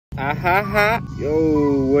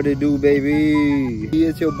Yo, what it do, baby?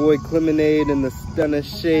 It's your boy Clemonade in the stunner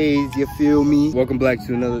shades, you feel me? Welcome back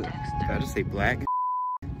to another, did I just say black?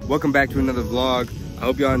 Welcome back to another vlog. I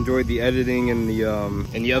hope y'all enjoyed the editing and the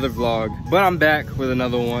other vlog. But I'm back with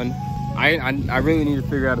another one. I really need to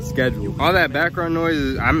figure out a schedule. All that background noise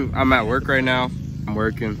is, I'm at work right now. I'm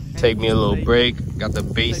working. Take me a little break. Got the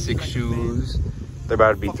basic shoes. They're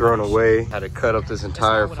about to be thrown away. Had to cut up this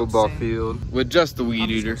entire football field with just the weed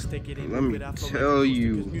eater. Let me tell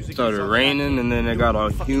you, it started raining and then it got all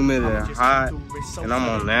humid and hot, and I'm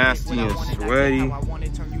all nasty and sweaty.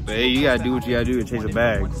 But hey, you gotta do what you gotta do to chase a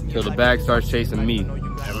bag till the bag starts chasing me.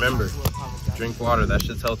 And remember, drink water. That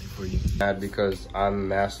shit's healthy for you. Mad because I'm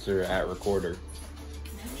master at recorder.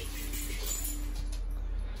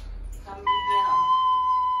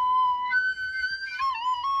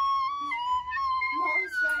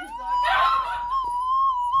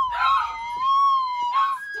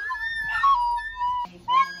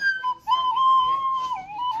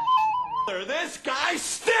 This guy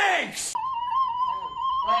stinks!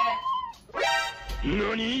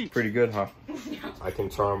 Nani? Pretty good, huh? I can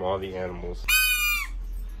charm all the animals.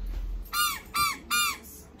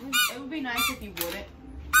 It would be nice if you wouldn't.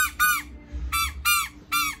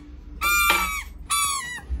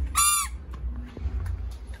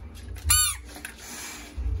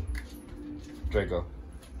 Draco.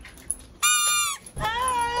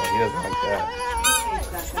 Oh, he doesn't like that.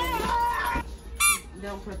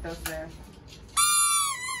 Don't put those there.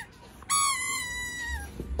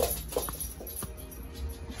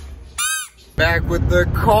 Back with the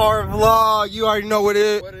car vlog. You already know what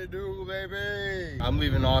it do, baby. I'm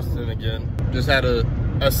leaving Austin again. Just had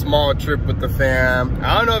a small trip with the fam.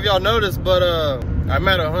 I don't know if y'all noticed, but I'm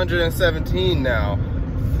at 117 now.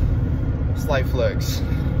 Slight flex.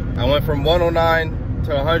 I went from 109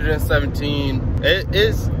 to 117.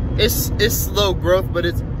 It's slow growth, but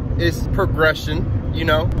it's progression, you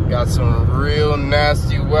know. Got some real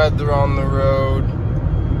nasty weather on the road.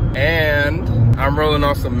 And I'm rolling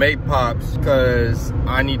on some Mate Pops because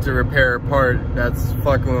I need to repair a part that's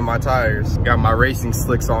fucking with my tires. Got my racing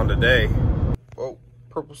slicks on today. Whoa,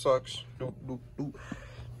 purple sucks. It's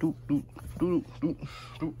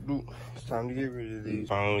time to get rid of these.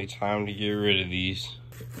 Finally time to get rid of these.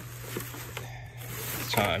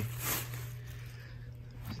 It's time.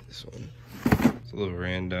 This one. It's a little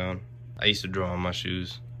ran down. I used to draw on my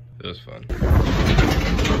shoes. It was fun.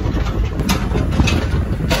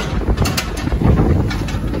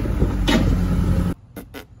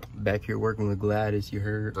 Back here working with Gladys, you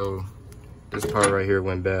heard. So this part right here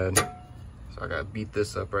went bad. So I gotta beat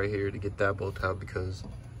this up right here to get that bolt out, because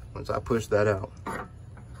once I push that out,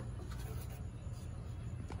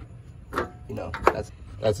 you know, that's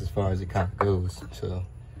as far as it kind of goes. So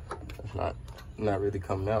it's not really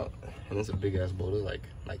coming out. And it's a big ass bolt. It's like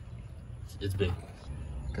it's big.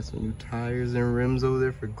 Got some new tires and rims over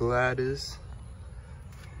there for Gladys,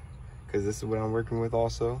 because this is what I'm working with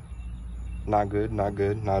also. Not good, not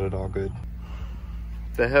good, not at all good.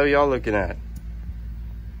 The hell y'all looking at?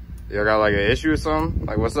 Y'all got like an issue or something?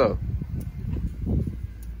 Like, what's up?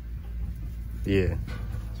 Yeah,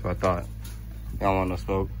 that's what I thought. Y'all want no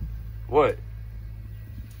smoke? What?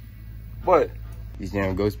 What? These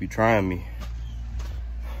damn ghosts be trying me.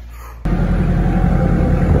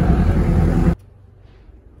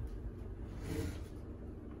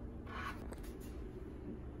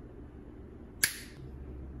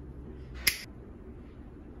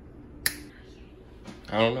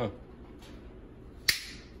 I don't know.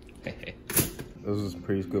 Those are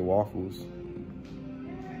pretty good waffles.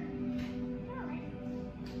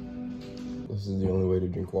 This is the only way to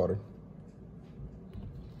drink water.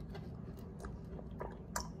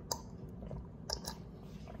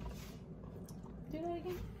 Do that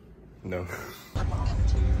again? No.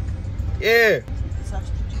 Yeah.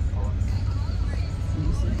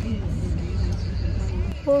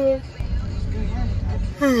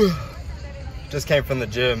 Just came from the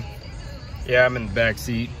gym. Yeah, I'm in the back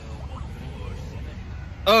seat.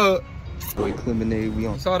 Boy, Clemonade, we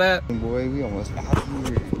on. Saw that? Boy, we almost out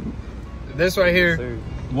here. This right here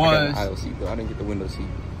was aisle seat, but I didn't get the window seat.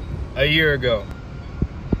 A year ago.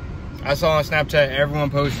 I saw on Snapchat everyone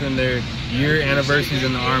posting their year anniversaries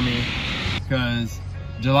in the Army, because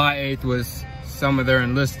July 8th was some of their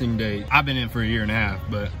enlisting date. I've been in for a year and a half,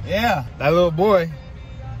 but yeah, that little boy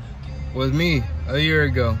was me a year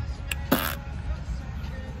ago.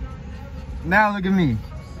 Now look at me,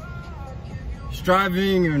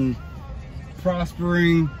 striving and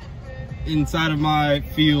prospering inside of my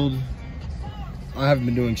field. I haven't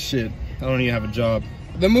been doing shit. I don't even have a job.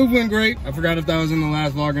 The move went great. I forgot if that was in the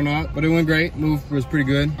last vlog or not, but it went great. Move was pretty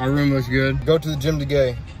good. Our room looks good. Go to the gym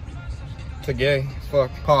today. Today?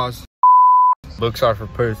 Fuck. Pause. Books are for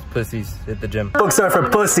pussies. Hit the gym. Books are for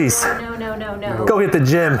pussies. No. Go hit the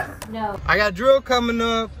gym. No. I got drill coming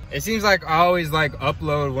up. It seems like I always like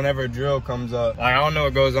upload whenever a drill comes up. Like I don't know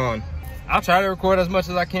what goes on. I'll try to record as much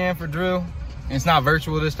as I can for drill. It's not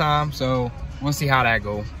virtual this time, so we'll see how that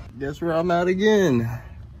goes. Guess where I'm at again.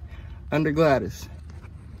 Under Gladys.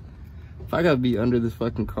 If I gotta be under this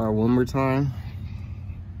fucking car one more time,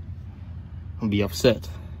 I'm gonna be upset.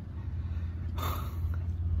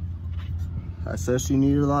 I said she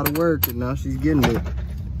needed a lot of work and now she's getting it.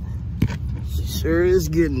 She sure is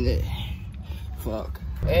getting it. Fuck.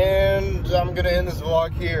 And I'm gonna end this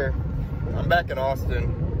vlog here. I'm back in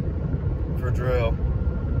Austin for drill.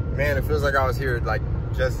 Man, it feels like I was here like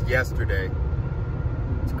just yesterday.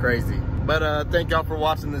 It's crazy. But thank y'all for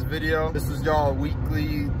watching this video. This was y'all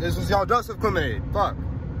weekly. This was y'all Joseph Clemonade. Fuck.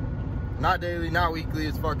 Not daily, not weekly.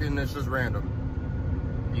 It's just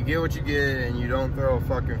random. You get what you get and you don't throw a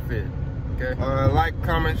fucking fit. Okay? Like,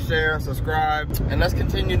 comment, share, subscribe, and let's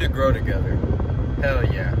continue to grow together. Hell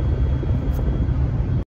yeah.